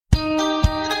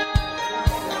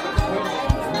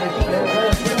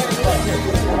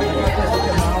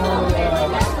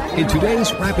In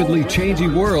today's rapidly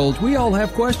changing world, we all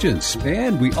have questions,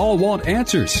 and we all want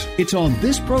answers. It's on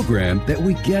this program that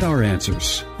we get our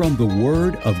answers from the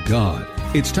Word of God.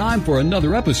 It's time for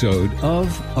another episode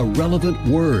of A Relevant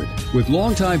Word with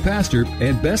longtime pastor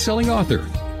and best-selling author,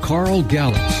 Carl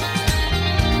Gallups.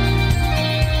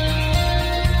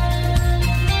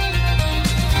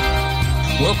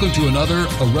 Welcome to another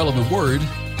A Relevant Word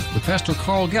with Pastor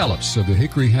Carl Gallups of the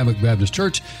Hickory Hammock Baptist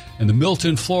Church in the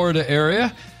Milton, Florida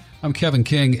area. I'm Kevin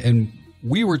King, and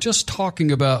we were just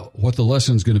talking about what the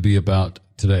lesson's going to be about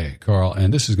today, Carl,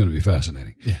 and this is going to be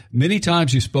fascinating. Yeah. Many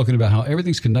times you've spoken about how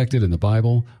everything's connected in the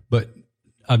Bible, but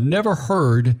I've never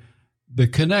heard the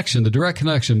connection, the direct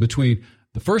connection between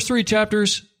the first three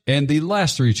chapters and the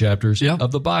last three chapters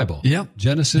of the Bible.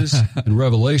 Genesis and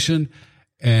Revelation.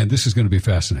 And this is going to be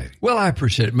fascinating. Well, I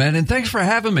appreciate it, man. And thanks for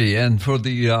having me. And for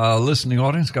the listening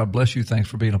audience, God bless you. Thanks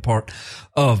for being a part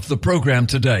of the program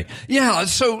today. Yeah,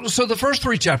 so the first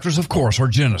three chapters, of course, are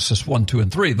Genesis 1, 2,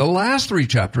 and 3. The last three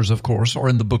chapters, of course, are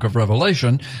in the book of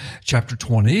Revelation, chapter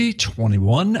 20,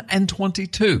 21, and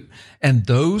 22. And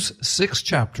those 6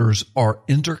 chapters are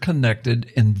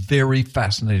interconnected in very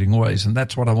fascinating ways. And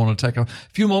that's what I want to take a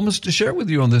few moments to share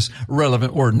with you on this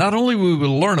relevant word. Not only will we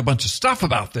learn a bunch of stuff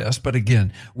about this, but again,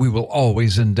 we will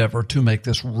always endeavor to make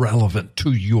this relevant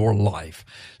to your life.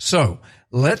 So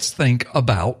let's think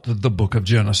about the book of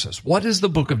Genesis. What is the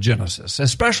book of Genesis?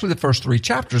 Especially the first 3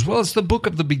 chapters. Well, it's the book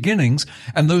of the beginnings,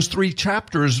 and those 3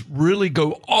 chapters really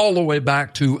go all the way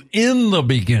back to, in the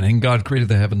beginning, God created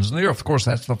the heavens and the earth. Of course,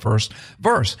 that's the first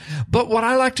verse. But what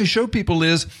I like to show people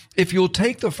is, if you'll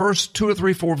take the first 2 or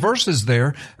 3, 4 verses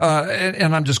there,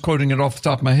 and I'm just quoting it off the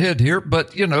top of my head here,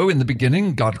 but, you know, in the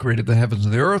beginning, God created the heavens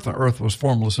and the earth was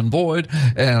formless and void,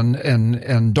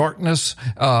 and darkness,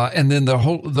 and then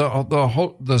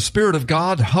the Spirit of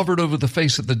God hovered over the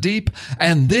face of the deep,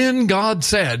 and then God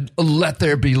said, "Let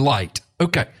there be light."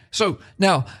 Okay, so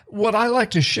now what I like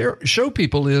to show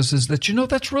people is that, you know,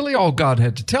 that's really all God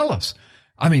had to tell us.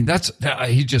 I mean,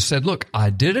 he just said, "Look, I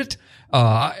did it.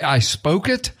 I spoke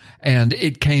it, and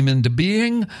it came into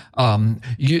being.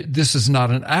 This is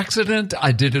not an accident.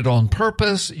 I did it on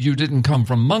purpose. You didn't come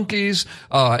from monkeys.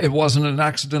 It wasn't an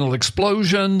accidental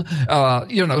explosion.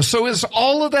 So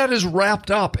all of that is wrapped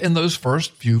up in those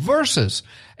first few verses,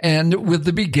 and with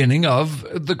the beginning of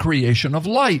the creation of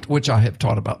light, which I have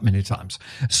taught about many times.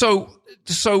 So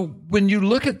when you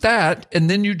look at that, and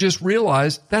then you just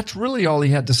realize that's really all he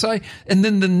had to say. And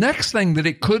then the next thing that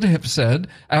it could have said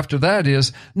after that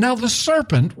is, now the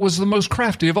serpent was the most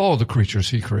crafty of all the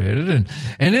creatures he created.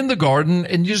 And in the garden,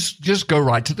 and you just go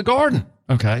right to the garden.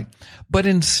 Okay. But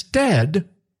instead,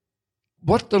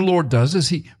 what the Lord does is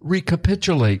he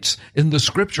recapitulates in the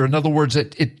scripture. In other words,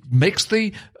 it makes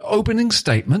the opening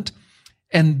statement,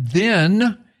 and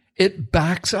then it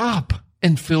backs up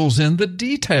and fills in the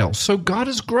details. So God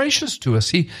is gracious to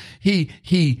us.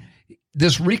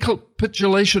 This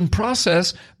recapitulation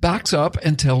process backs up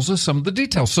and tells us some of the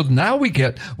details. So now we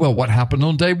get, well, what happened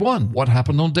on day 1? What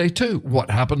happened on day 2?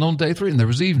 What happened on day 3? And there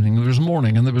was evening, there was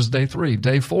morning, and there was day 3,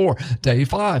 day 4, day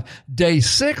 5. Day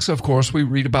 6, of course, we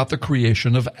read about the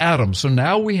creation of Adam. So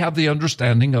now we have the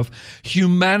understanding of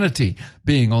humanity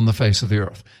being on the face of the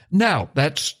earth. Now,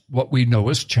 that's what we know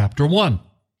as chapter 1.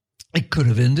 It could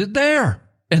have ended there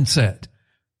and said,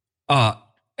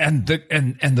 and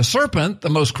the serpent, the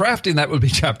most crafty, and that would be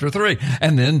chapter 3,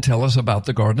 and then tell us about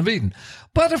the Garden of Eden.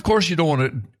 But of course, you don't want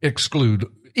to exclude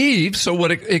Eve. So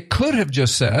what it could have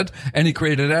just said, and he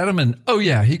created Adam, and oh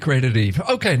yeah, he created Eve.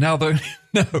 Okay, now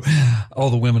no, all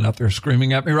the women out there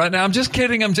screaming at me right now. I'm just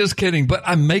kidding. But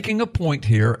I'm making a point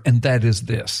here, and that is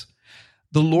this.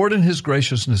 The Lord in his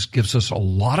graciousness gives us a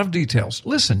lot of details.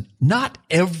 Listen, not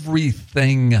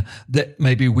everything that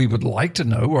maybe we would like to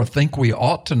know or think we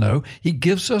ought to know. He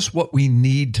gives us what we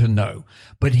need to know,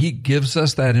 but he gives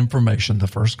us that information. The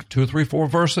first 2, 3, 4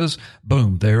 verses,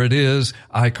 boom, there it is.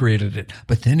 I created it.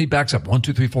 But then he backs up 1,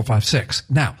 2, 3, 4, 5, 6.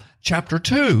 Now, chapter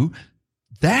 2,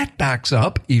 that backs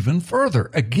up even further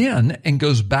again and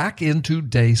goes back into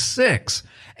day 6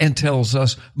 and tells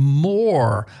us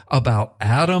more about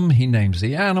Adam. He names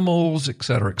the animals, et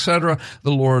cetera, et cetera.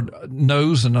 The Lord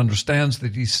knows and understands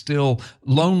that he's still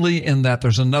lonely in that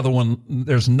there's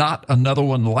not another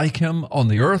one like him on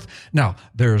the earth. Now,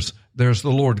 there's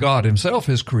the Lord God himself,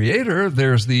 his creator.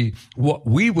 There's what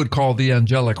we would call the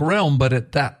angelic realm. But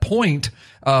at that point,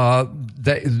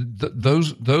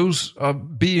 those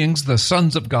beings, the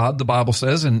sons of God, the Bible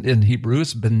says in Hebrew,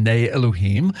 it's B'nai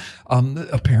Elohim.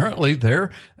 Apparently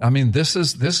this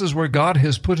is where God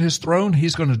has put his throne.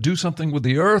 He's going to do something with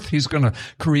the earth. He's going to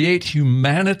create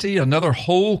humanity, another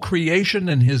whole creation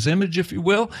in his image, if you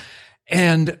will.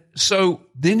 And so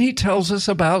then he tells us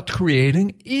about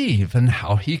creating Eve and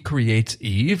how he creates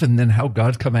Eve and then how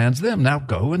God commands them. Now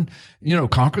go and,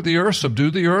 conquer the earth,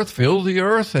 subdue the earth, fill the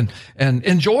earth and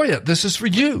enjoy it. This is for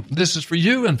you. This is for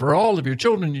you and for all of your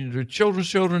children, your children's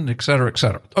children, et cetera, et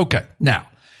cetera. Okay. Now,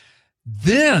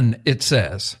 then it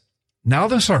says, now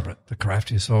the serpent, the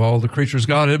craftiest of all the creatures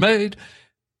God had made,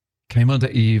 came unto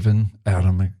Eve and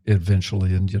Adam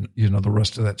eventually, and the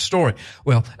rest of that story.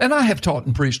 Well, and I have taught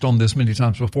and preached on this many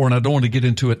times before, and I don't want to get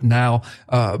into it now.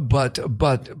 But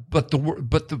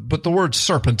the word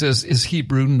serpent is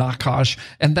Hebrew nakash,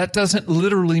 and that doesn't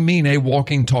literally mean a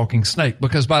walking, talking snake,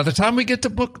 because by the time we get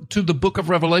to the book of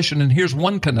Revelation, and here's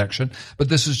one connection, but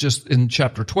this is just in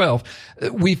chapter 12,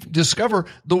 we discover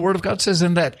the Word of God says,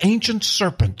 "In that ancient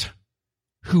serpent,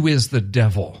 who is the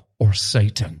devil or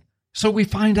Satan." So we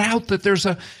find out that there's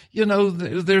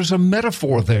a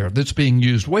metaphor there that's being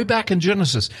used way back in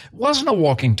Genesis. It wasn't a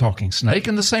walking, talking snake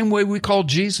in the same way we call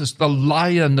Jesus the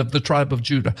Lion of the tribe of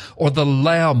Judah or the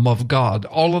Lamb of God.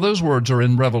 All of those words are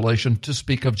in Revelation to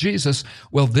speak of Jesus.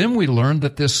 Well, then we learn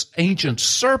that this ancient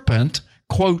serpent,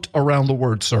 quote around the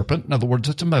word serpent, in other words,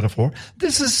 it's a metaphor.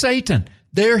 This is Satan.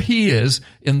 There he is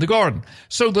in the garden.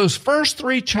 So those first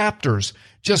 3 chapters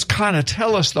just kind of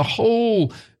tell us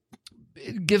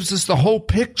it gives us the whole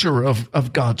picture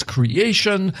of God's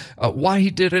creation, why he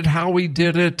did it, how he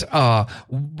did it,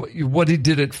 what he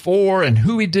did it for, and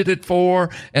who he did it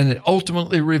for, and it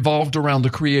ultimately revolved around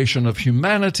the creation of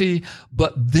humanity.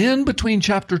 But then between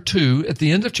chapter 2, at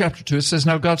the end of chapter 2, it says,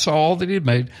 "Now God saw all that he had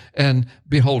made, and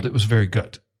behold, it was very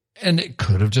good." And it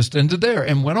could have just ended there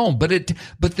and went on.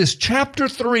 But this chapter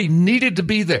 3 needed to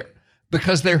be there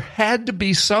because there had to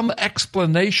be some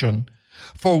explanation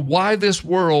for why this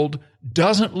world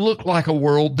doesn't look like a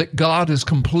world that God is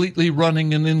completely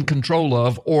running and in control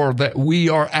of, or that we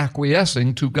are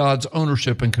acquiescing to God's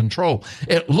ownership and control.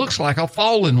 It looks like a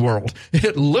fallen world.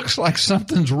 It looks like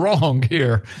something's wrong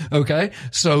here. Okay.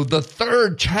 So the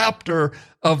 3rd chapter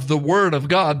of the Word of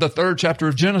God, the 3rd chapter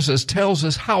of Genesis, tells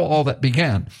us how all that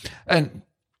began. And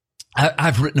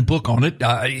I've written a book on it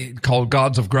called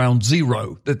Gods of Ground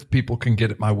Zero that people can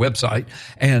get at my website.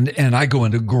 And I go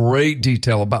into great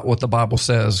detail about what the Bible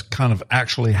says kind of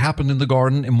actually happened in the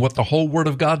garden and what the whole Word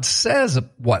of God says of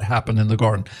what happened in the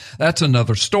garden. That's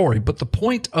another story. But the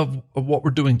point of what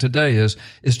we're doing today is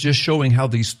just showing how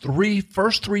these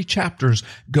first three chapters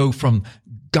go from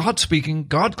God speaking,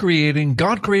 God creating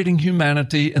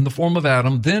humanity in the form of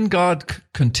Adam, then God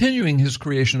continuing his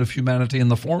creation of humanity in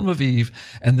the form of Eve,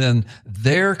 and then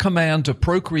their command to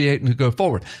procreate and to go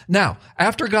forward. Now,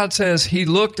 after God says he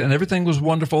looked and everything was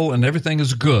wonderful and everything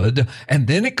is good, and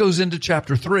then it goes into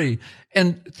chapter 3,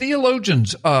 and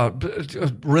theologians,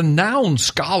 renowned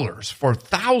scholars for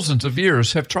thousands of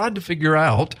years have tried to figure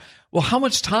out, well, how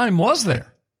much time was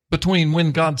there between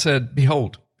when God said,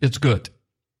 behold, it's good?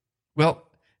 Well,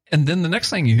 and then the next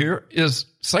thing you hear is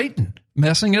Satan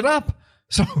messing it up.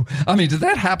 So, did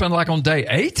that happen like on day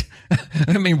 8?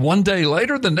 One day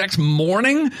later, the next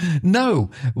morning?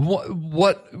 No.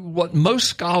 What most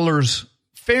scholars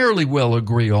fairly well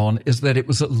agree on is that it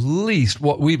was at least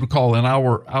what we would call in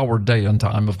our day and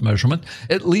time of measurement,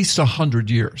 at least 100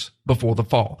 years before the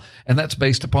fall. And that's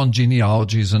based upon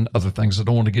genealogies and other things. I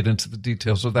don't want to get into the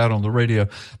details of that on the radio.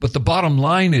 But the bottom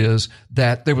line is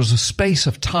that there was a space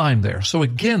of time there. So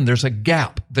again, there's a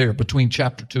gap there between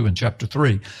chapter 2 and chapter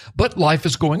 3. But life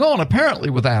is going on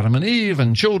apparently with Adam and Eve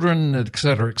and children, et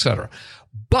cetera, et cetera.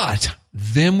 But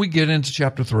then we get into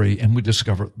chapter 3 and we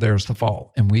discover there's the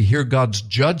fall. And we hear God's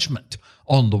judgment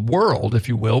on the world, if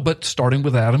you will, but starting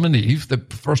with Adam and Eve,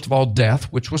 first of all,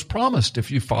 death, which was promised.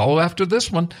 If you follow after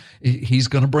this one, he's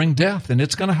going to bring death and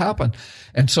it's going to happen.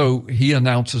 And so he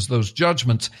announces those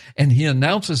judgments and he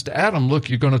announces to Adam, look,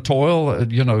 you're going to toil.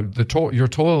 Your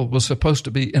toil was supposed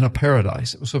to be in a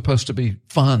paradise. It was supposed to be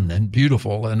fun and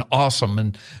beautiful and awesome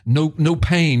and no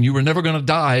pain. You were never going to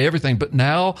die, everything. But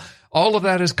now all of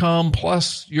that has come,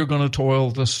 plus you're going to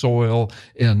toil the soil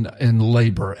in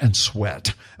labor and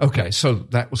sweat. Okay, so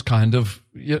that was kind of,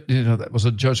 that was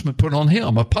a judgment put on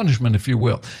him, a punishment, if you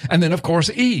will. And then, of course,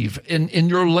 Eve, in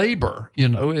your labor,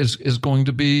 is going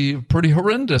to be pretty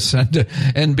horrendous.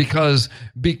 And because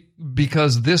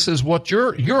this is what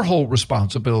your whole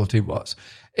responsibility was.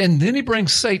 And then he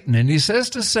brings Satan, and he says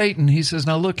to Satan, he says,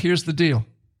 now look, here's the deal.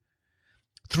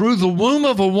 Through the womb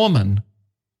of a woman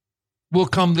will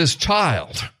come this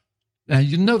child. Now,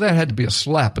 that had to be a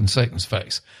slap in Satan's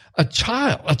face. A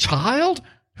child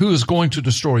who is going to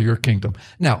destroy your kingdom.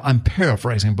 Now, I'm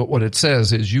paraphrasing, but what it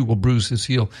says is you will bruise his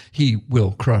heel. He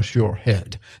will crush your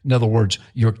head. In other words,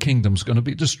 your kingdom's going to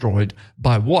be destroyed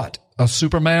by what? A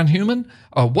Superman human?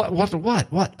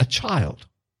 What? A child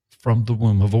from the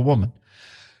womb of a woman.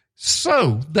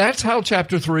 So that's how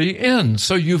chapter 3 ends.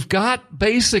 So you've got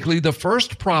basically the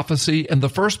first prophecy and the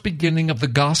first beginning of the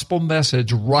gospel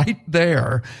message right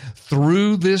there.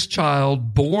 Through this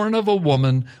child born of a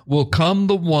woman will come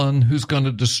the one who's going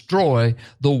to destroy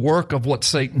the work of what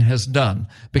Satan has done.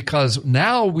 Because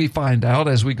now we find out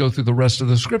as we go through the rest of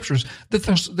the scriptures that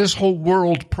this whole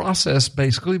world process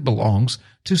basically belongs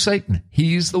to Satan.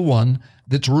 He's the one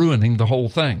that's ruining the whole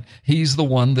thing. He's the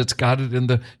one that's got it in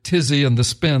the tizzy and the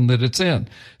spin that it's in.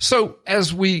 So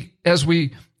as we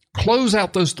close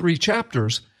out those 3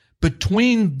 chapters,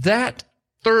 between that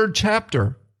 3rd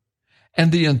chapter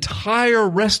and the entire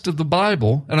rest of the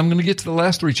Bible, and I'm going to get to the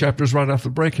last 3 chapters right after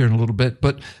the break here in a little bit,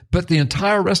 but the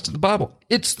entire rest of the Bible,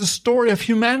 it's the story of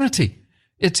humanity.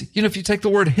 It's, if you take the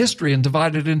word history and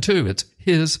divide it in 2, it's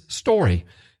his story.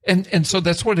 And so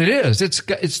that's what it is.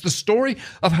 It's the story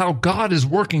of how God is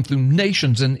working through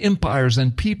nations and empires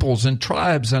and peoples and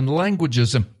tribes and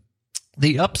languages and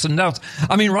the ups and downs.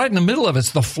 I mean, right in the middle of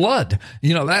it's the flood.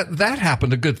 That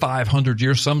happened a good 500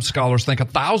 years. Some scholars think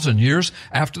 1,000 years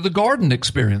after the garden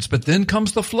experience. But then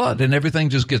comes the flood and everything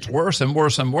just gets worse and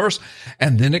worse and worse.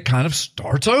 And then it kind of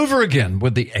starts over again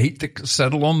with the 8 that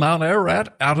settle on Mount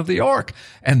Ararat out of the ark.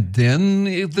 And then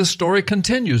the story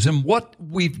continues. And what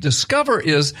we discover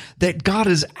is that God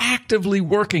is actively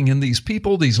working in these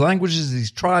people, these languages,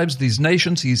 these tribes, these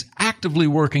nations. He's actively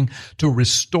working to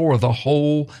restore the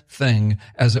whole thing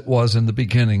as it was in the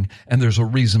beginning. And there's a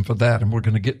reason for that. And we're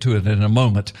going to get to it in a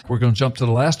moment. We're going to jump to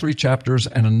the last 3 chapters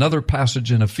and another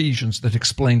passage in Ephesians that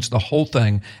explains the whole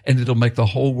thing. And it'll make the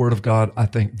whole Word of God, I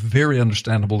think, very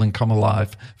understandable and come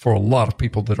alive for a lot of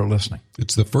people that are listening.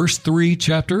 It's the first 3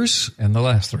 chapters. And the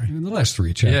last 3. And the last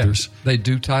 3 chapters. Yeah, they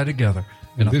do tie together.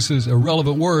 And this is A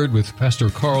Relevant Word with Pastor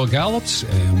Carl Gallups.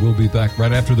 And we'll be back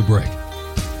right after the break.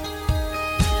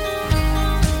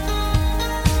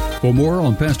 For more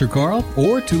on Pastor Carl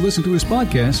or to listen to his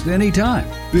podcast anytime,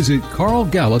 visit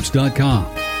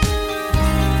carlgallups.com.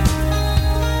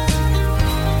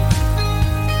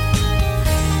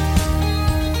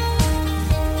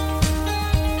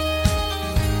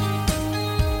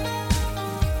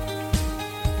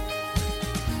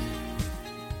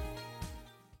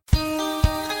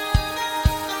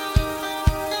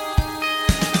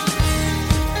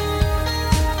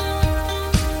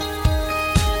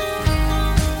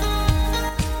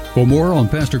 For more on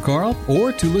Pastor Carl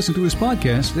or to listen to his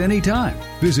podcast anytime,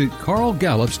 visit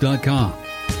carlgallups.com.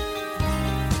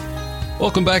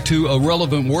 Welcome back to A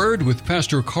Relevant Word with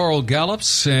Pastor Carl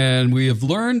Gallups, and we have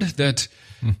learned that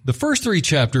the first 3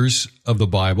 chapters of the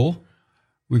Bible,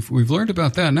 we've learned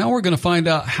about that. Now we're going to find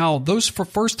out how those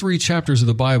first 3 chapters of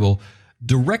the Bible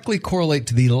directly correlate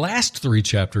to the last 3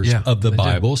 chapters of the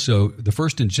Bible. So the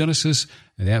first in Genesis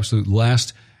and the absolute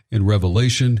last in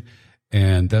Revelation.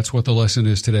 And that's what the lesson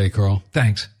is today, Carl.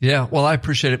 Thanks. Yeah. Well, I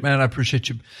appreciate it, man. I appreciate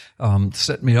you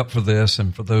setting me up for this.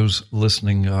 And for those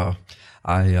listening, I'm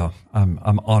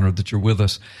honored that you're with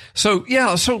us. So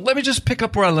let me just pick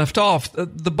up where I left off.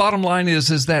 The bottom line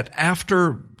is that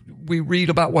after we read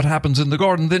about what happens in the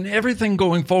garden, then everything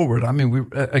going forward. I mean, we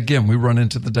run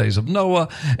into the days of Noah,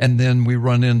 and then we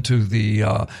run into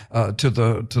the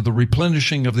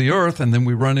replenishing of the earth, and then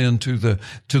we run into the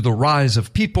rise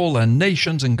of people and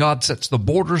nations, and God sets the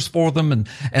borders for them,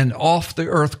 and off the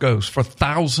earth goes for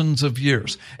thousands of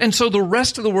years. And so the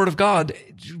rest of the Word of God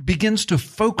begins to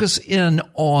focus in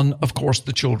on, of course,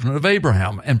 the children of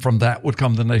Abraham, and from that would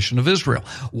come the nation of Israel.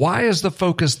 Why is the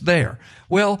focus there?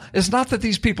 Well, it's not that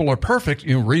these people are perfect.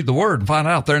 You read the Word and find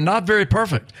out they're not very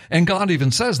perfect. And God even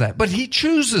says that. But He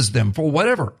chooses them for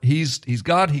whatever. He's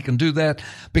God. He can do that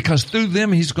because through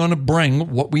them He's going to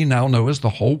bring what we now know as the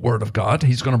whole Word of God.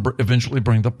 He's going to eventually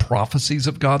bring the prophecies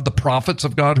of God, the prophets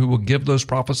of God who will give those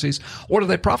prophecies. What are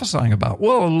they prophesying about?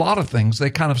 Well, a lot of things. They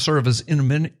kind of serve as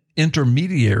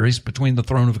intermediaries between the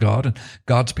throne of God and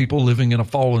God's people living in a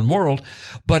fallen world.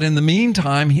 But in the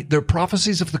meantime, they're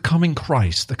prophecies of the coming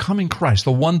Christ,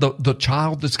 the one, the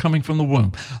child that's coming from the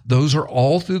womb. Those are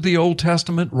all through the Old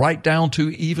Testament, right down to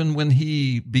even when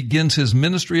He begins His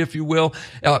ministry, if you will,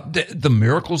 the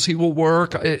miracles He will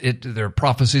work. There are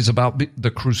prophecies about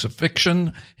the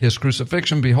crucifixion, His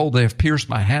crucifixion. Behold, they have pierced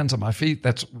my hands and my feet.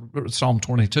 That's Psalm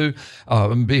 22.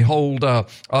 Behold,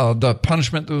 the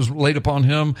punishment that was laid upon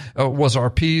Him. was our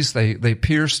peace. They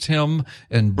pierced him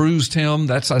and bruised him.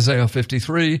 That's Isaiah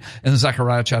 53. In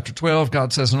Zechariah chapter 12,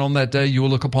 God says, and on that day you will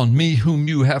look upon me whom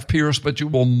you have pierced, but you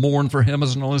will mourn for him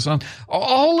as an only son.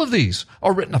 All of these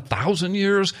are written 1,000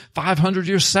 years, 500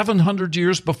 years, 700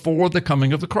 years before the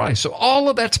coming of the Christ. So all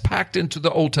of that's packed into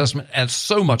the Old Testament and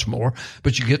so much more.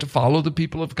 But you get to follow the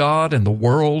people of God and the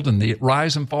world and the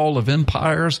rise and fall of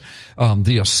empires,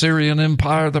 the Assyrian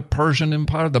Empire, the Persian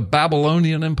Empire, the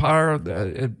Babylonian Empire,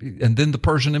 and then the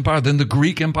Persian Empire, then the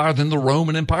Greek Empire, then the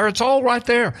Roman Empire. It's all right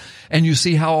there. And you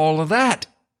see how all of that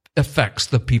affects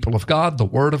the people of God, the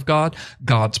Word of God,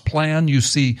 God's plan. You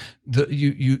see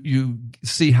you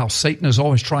see how Satan is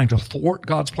always trying to thwart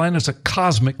God's plan. It's a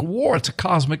cosmic war. It's a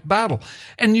cosmic battle.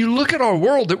 And you look at our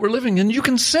world that we're living in, you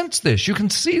can sense this. You can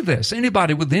see this.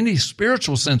 Anybody with any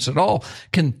spiritual sense at all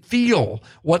can feel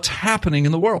what's happening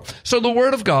in the world. So the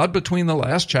Word of God between the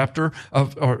last chapter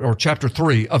or chapter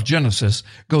 3 of Genesis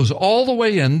goes all the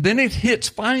way in. Then it hits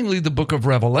finally the book of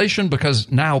Revelation, because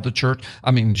now the church,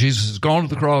 Jesus has gone to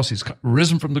the cross. He's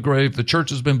risen from the grave. The church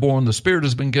has been born. The Spirit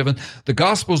has been given. The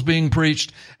gospel's being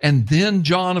preached. And then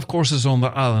John, of course, is on the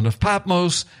island of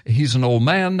Patmos. He's an old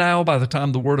man now by the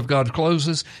time the Word of God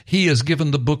closes. He is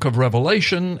given the book of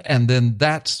Revelation, and then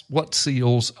that's what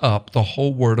seals up the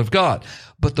whole Word of God.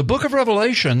 But the book of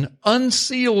Revelation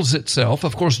unseals itself.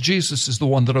 Of course, Jesus is the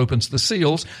one that opens the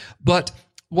seals. But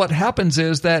what happens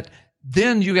is that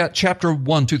then you got chapter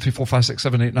 1, 2, 3, 4, 5, 6,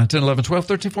 7, 8, 9, 10, 11, 12,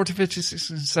 13, 14, 15,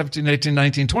 16, 17, 18,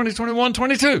 19, 20, 21,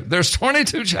 22. There's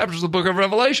 22 chapters of the book of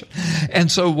Revelation.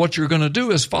 And so what you're going to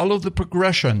do is follow the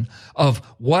progression of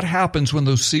what happens when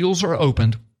those seals are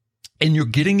opened and you're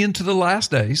getting into the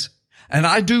last days. And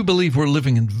I do believe we're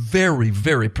living in very,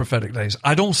 very prophetic days.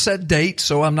 I don't set dates,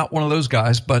 so I'm not one of those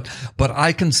guys, but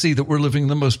I can see that we're living in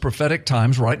the most prophetic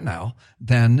times right now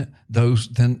than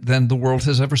the world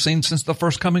has ever seen since the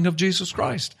first coming of Jesus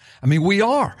Christ. We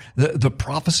are. The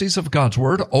prophecies of God's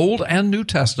Word, Old and New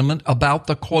Testament, about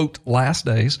the, quote, last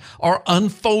days are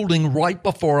unfolding right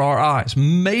before our eyes.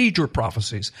 Major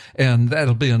prophecies, and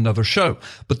that'll be another show.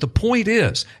 But the point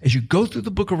is, as you go through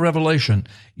the book of Revelation,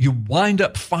 you wind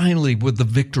up finally with the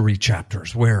victory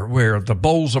chapters where the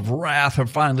bowls of wrath are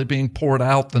finally being poured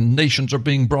out, the nations are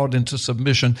being brought into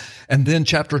submission, and then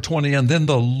chapter 20, and then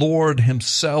the Lord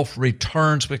himself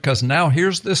returns, because now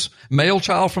here's this male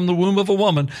child from the womb of a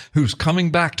woman who's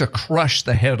coming back to crush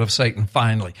the head of Satan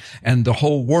finally, and the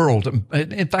whole world.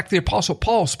 In fact, the Apostle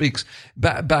Paul speaks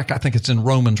back I think it's in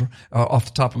Romans, off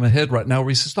the top of my head right now, where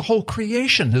he says the whole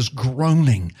creation is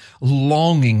groaning,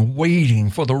 longing, waiting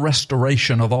for the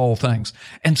restoration of all things.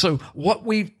 And so what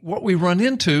we run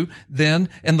into then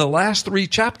in the last 3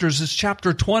 chapters is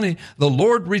chapter 20. The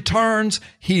Lord returns.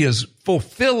 He is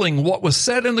fulfilling what was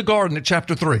said in the garden at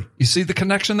chapter 3. You see the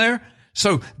connection there?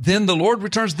 So then the Lord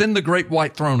returns, then the great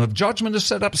white throne of judgment is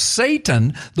set up.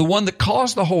 Satan, the one that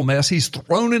caused the whole mess, he's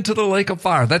thrown into the lake of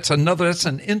fire. That's an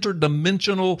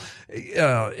interdimensional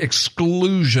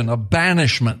exclusion, a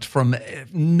banishment from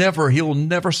he'll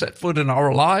never set foot in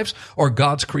our lives or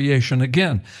God's creation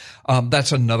again.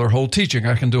 That's another whole teaching.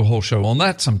 I can do a whole show on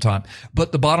that sometime.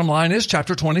 But the bottom line is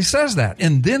chapter 20 says that.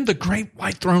 And then the great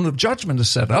white throne of judgment is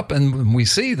set up. And we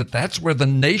see that that's where the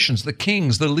nations, the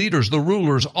kings, the leaders, the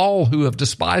rulers, all who have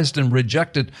despised and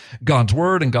rejected God's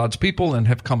word and God's people and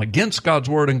have come against God's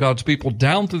word and God's people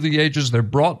down through the ages, they're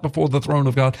brought before the throne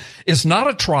of God. It's not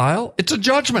a trial. It's a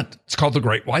judgment. It's called the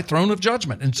great white throne of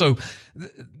judgment. And so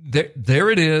there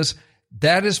it is.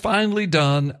 That is finally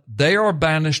done. They are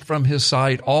banished from his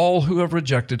sight, all who have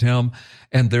rejected him.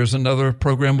 And there's another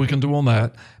program we can do on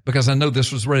that, because I know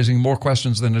this was raising more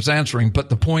questions than it's answering. But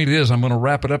the point is, I'm going to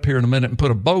wrap it up here in a minute and put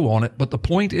a bow on it. But the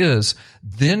point is,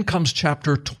 then comes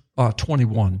chapter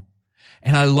 21.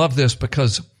 And I love this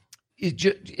because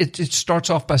it starts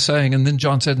off by saying, and then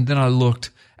John said, and then I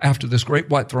looked after this great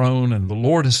white throne, and the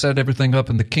Lord has set everything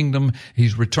up in the kingdom.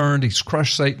 He's returned. He's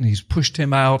crushed Satan. He's pushed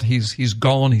him out. He's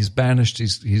gone. He's banished.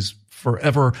 He's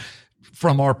forever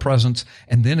from our presence.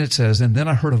 And then it says, and then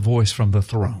I heard a voice from the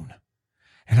throne.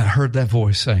 And I heard that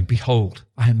voice saying, behold,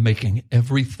 I am making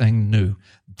everything new.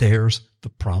 There's the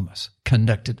promise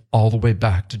connected all the way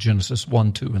back to Genesis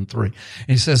 1, 2, and 3. And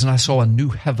he says, and I saw a new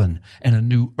heaven and a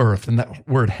new earth. And that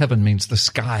word heaven means the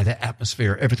sky, the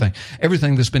atmosphere,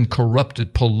 everything that's been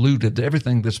corrupted, polluted,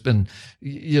 everything that's been,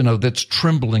 that's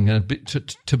trembling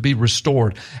and to be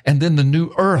restored. And then the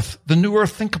new earth,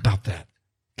 think about that.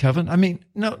 Kevin. I mean,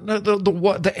 no,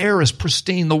 the air is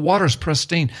pristine. The water's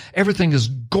pristine. Everything is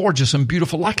gorgeous and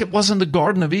beautiful, like it was in the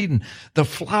Garden of Eden. The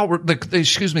flower,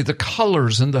 the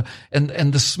colors and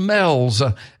the smells.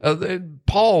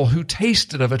 Paul, who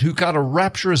tasted of it, who got a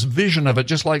rapturous vision of it,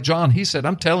 just like John, he said,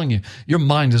 I'm telling you, your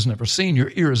mind has never seen,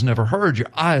 your ear has never heard, your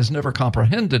eye has never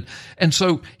comprehended. And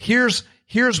so here's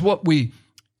what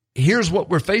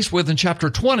we're faced with in chapter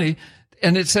 20.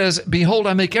 And it says, behold,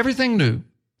 I make everything new.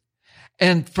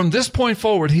 And from this point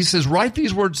forward, he says, write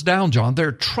these words down, John.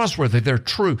 They're trustworthy. They're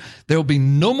true. There will be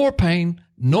no more pain,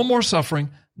 no more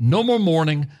suffering, no more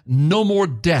mourning, no more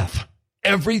death.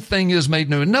 Everything is made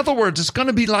new. In other words, it's going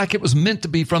to be like it was meant to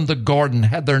be from the garden.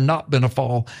 Had there not been a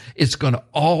fall, it's going to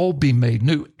all be made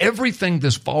new. Everything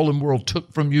this fallen world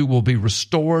took from you will be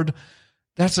restored.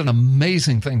 That's an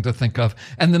amazing thing to think of.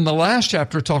 And then the last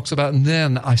chapter talks about, and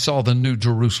then I saw the new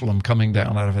Jerusalem coming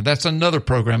down out of it. That's another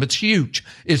program. It's huge.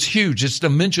 It's huge. Its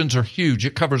dimensions are huge.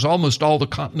 It covers almost all the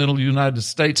continental United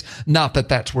States. Not that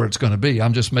that's where it's going to be.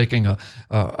 I'm just making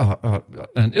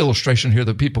an illustration here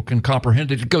that people can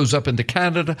comprehend it. It goes up into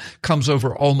Canada, comes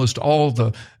over almost all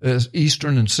the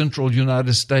eastern and central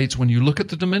United States. When you look at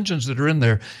the dimensions that are in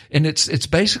there, and it's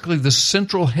basically the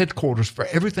central headquarters for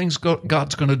everything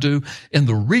God's going to do in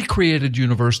the recreated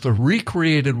universe, the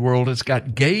recreated world. It's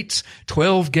got gates,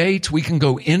 12 gates. We can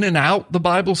go in and out, the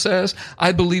Bible says.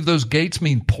 I believe those gates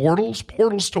mean portals.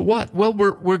 Portals to what? Well,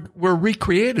 we're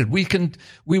recreated.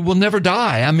 We will never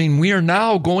die. I mean, we are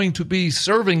now going to be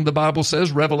serving, the Bible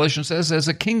says, Revelation says, as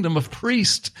a kingdom of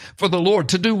priests for the Lord.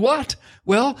 To do what?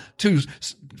 Well, to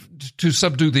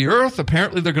subdue the earth.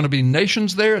 Apparently there are going to be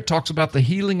nations there. It talks about the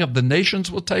healing of the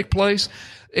nations will take place.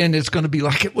 And it's going to be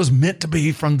like it was meant to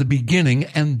be from the beginning.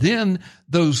 And then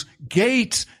those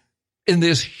gates in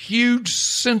this huge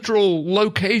central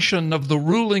location of the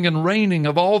ruling and reigning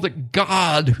of all that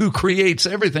God, who creates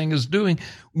everything, is doing,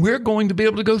 we're going to be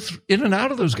able to go in and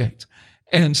out of those gates.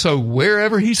 And so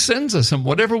wherever he sends us and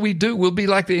whatever we do, we'll be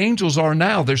like the angels are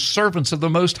now. They're servants of the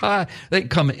Most High. They can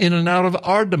come in and out of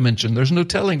our dimension. There's no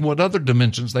telling what other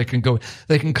dimensions they can go.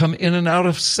 They can come in and out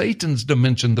of Satan's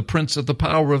dimension, the prince of the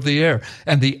power of the air,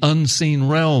 and the unseen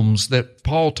realms that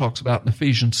Paul talks about in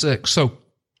Ephesians 6. So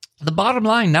the bottom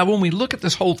line, now when we look at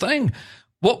this whole thing,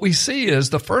 what we see is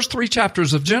the first 3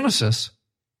 chapters of Genesis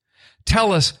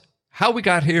tell us how we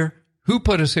got here, who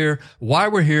put us here, why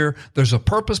we're here. There's a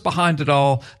purpose behind it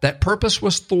all. That purpose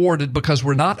was thwarted because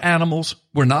we're not animals.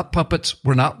 We're not puppets.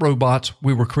 We're not robots.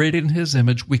 We were created in his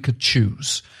image. We could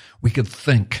choose. We could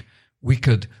think. We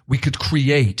could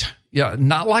create. Yeah,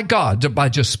 not like God by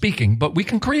just speaking, but we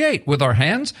can create with our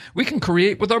hands. We can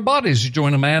create with our bodies. You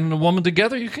join a man and a woman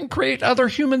together, you can create other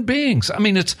human beings. I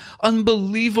mean, it's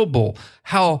unbelievable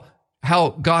how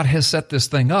God has set this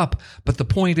thing up. But the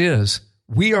point is,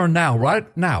 we are now, right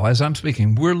now, as I'm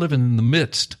speaking, we're living in the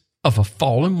midst of a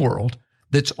fallen world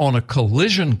that's on a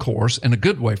collision course, in a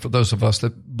good way for those of us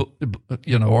that,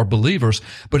 are believers,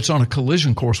 but it's on a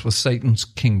collision course with Satan's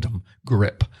kingdom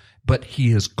grip. But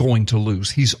he is going to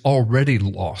lose. He's already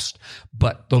lost.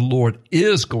 But the Lord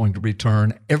is going to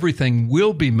return. Everything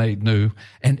will be made new,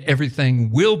 and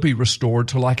everything will be restored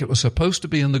to like it was supposed to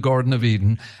be in the Garden of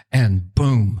Eden. And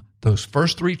boom, those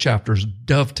first 3 chapters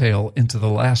dovetail into the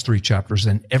last 3 chapters,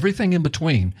 and everything in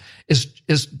between is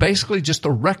basically just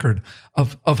a record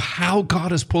of how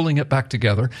God is pulling it back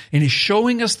together, and he's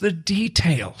showing us the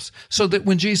details so that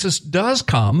when Jesus does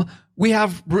come, we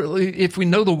have really, if we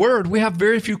know the word, we have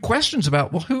very few questions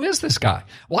about, well, who is this guy?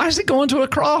 Why is he going to a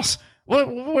cross? What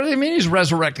do you mean he's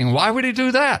resurrecting? Why would he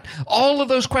do that? All of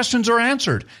those questions are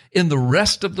answered in the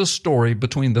rest of the story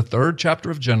between the 3rd chapter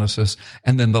of Genesis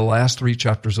and then the last 3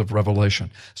 chapters of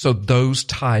Revelation. So those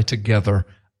tie together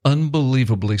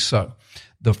unbelievably so.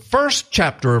 The 1st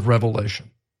chapter of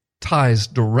Revelation ties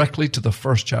directly to the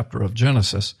 1st chapter of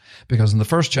Genesis, because in the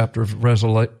 1st chapter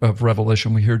of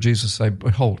Revelation, we hear Jesus say,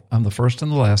 behold, I'm the first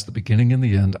and the last, the beginning and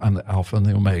the end. I'm the Alpha and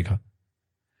the Omega.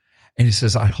 And he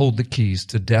says, I hold the keys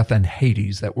to death and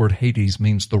Hades. That word Hades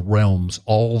means the realms,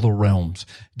 all the realms.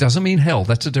 Doesn't mean hell.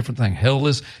 That's a different thing. Hell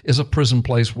is a prison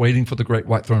place waiting for the great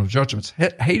white throne of judgments.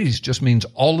 Hades just means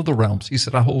all of the realms. He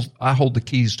said, I hold the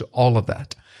keys to all of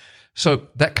that. So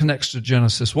that connects to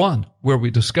Genesis 1, where we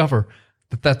discover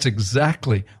that's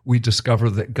exactly, we discover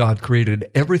that God created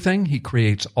everything. He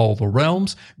creates all the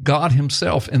realms. God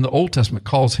himself in the Old Testament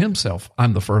calls himself,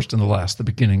 I'm the first and the last, the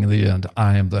beginning and the end.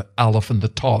 I am the Aleph and the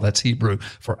Taw. That's Hebrew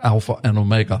for Alpha and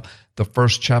Omega. The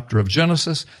 1st chapter of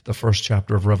Genesis, the 1st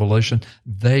chapter of Revelation,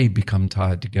 they become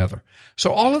tied together.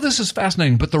 So all of this is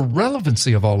fascinating, but the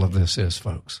relevancy of all of this is,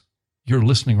 folks, you're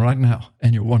listening right now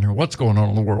and you're wondering what's going on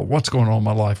in the world? What's going on in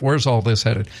my life? Where's all this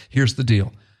headed? Here's the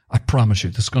deal. I promise you,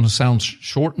 this is going to sound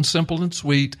short and simple and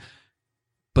sweet,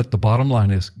 but the bottom line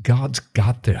is God's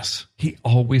got this. He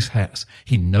always has.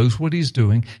 He knows what he's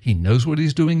doing. He knows what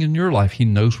he's doing in your life. He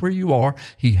knows where you are.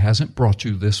 He hasn't brought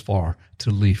you this far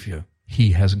to leave you.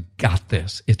 He has got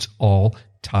this. It's all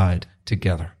tied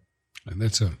together. And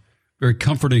that's a very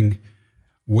comforting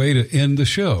way to end the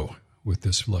show with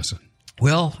this lesson.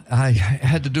 Well, I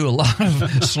had to do a lot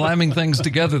of slamming things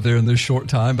together there in this short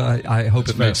time, but I hope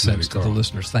it makes sense to the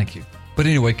listeners. Thank you. But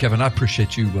anyway, Kevin, I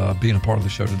appreciate you being a part of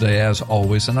the show today, as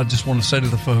always. And I just want to say to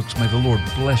the folks, may the Lord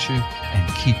bless you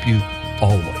and keep you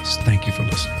always. Thank you for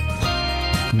listening.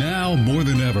 Now, more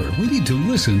than ever, we need to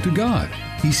listen to God.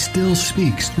 He still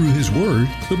speaks through His Word,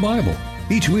 the Bible.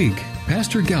 Each week,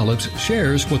 Pastor Gallups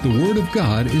shares what the Word of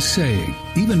God is saying,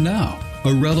 even now.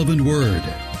 A relevant word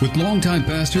with longtime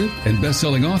pastor and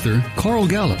best-selling author Carl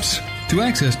Gallups. To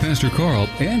access Pastor Carl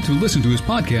and to listen to his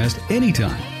podcast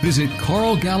anytime, visit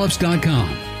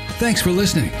carlgallups.com. Thanks for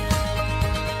listening.